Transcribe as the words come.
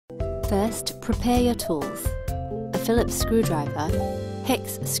First, prepare your tools: a Phillips screwdriver,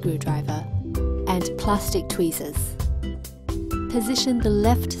 hex screwdriver, and plastic tweezers. Position the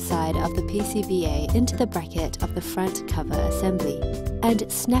left side of the PCBA into the bracket of the front cover assembly and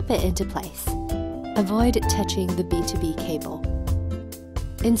snap it into place. Avoid touching the BTB cable.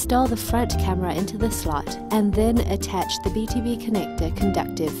 Install the front camera into the slot and then attach the BTB connector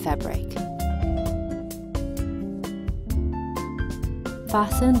conductive fabric.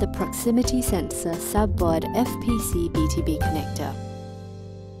 Fasten the proximity sensor subboard FPC BTB connector.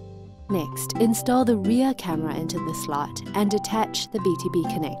 Next, install the rear camera into the slot and attach the BTB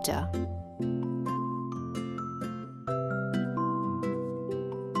connector.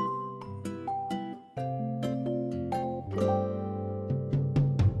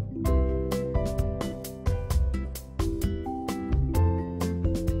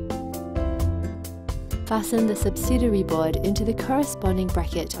 Fasten the subsidiary board into the corresponding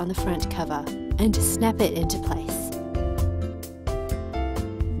bracket on the front cover and snap it into place.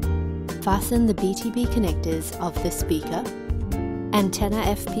 Fasten the BTB connectors of the speaker, antenna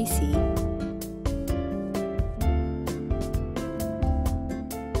FPC,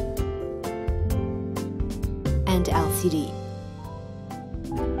 and LCD.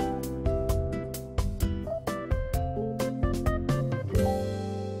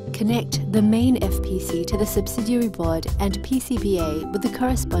 Connect the main FPC to the subsidiary board and PCBA with the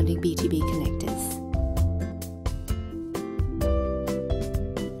corresponding BTB connectors.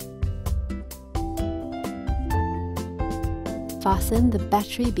 Fasten the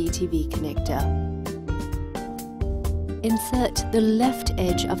battery BTB connector. Insert the left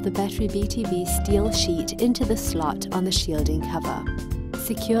edge of the battery BTB steel sheet into the slot on the shielding cover.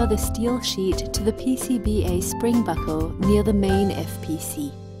 Secure the steel sheet to the PCBA spring buckle near the main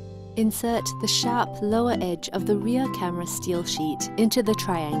FPC. Insert the sharp lower edge of the rear camera steel sheet into the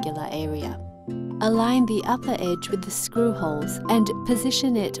triangular area. Align the upper edge with the screw holes and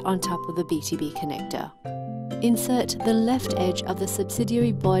position it on top of the BTB connector. Insert the left edge of the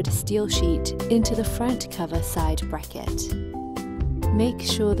subsidiary board steel sheet into the front cover side bracket. Make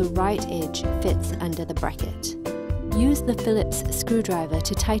sure the right edge fits under the bracket. Use the Phillips screwdriver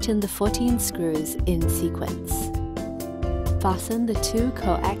to tighten the 14 screws in sequence. Fasten the two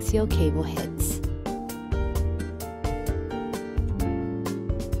coaxial cable heads.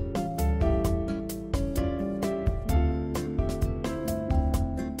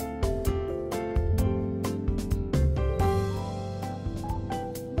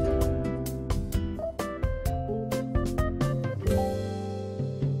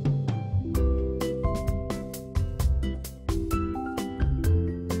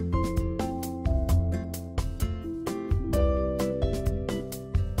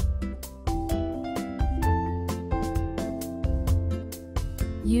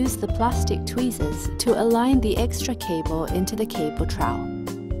 Use the plastic tweezers to align the extra cable into the cable trowel.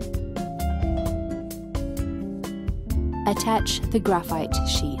 Attach the graphite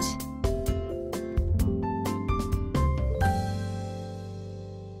sheet.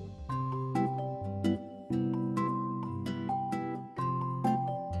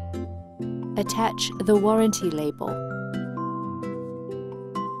 Attach the warranty label.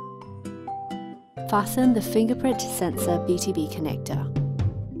 Fasten the fingerprint sensor BTB connector.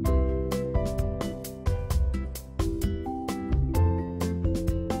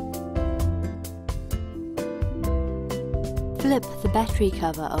 Flip the battery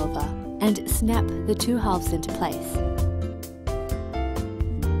cover over and snap the two halves into place.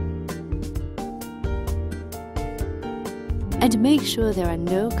 And make sure there are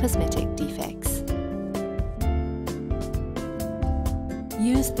no cosmetic defects.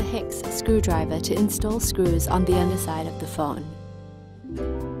 Use the hex screwdriver to install screws on the underside of the phone.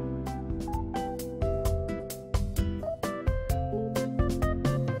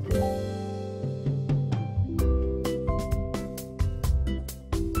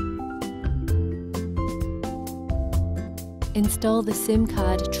 Install the SIM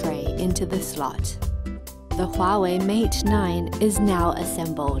card tray into the slot. The Huawei Mate 9 is now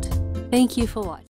assembled. Thank you for watching.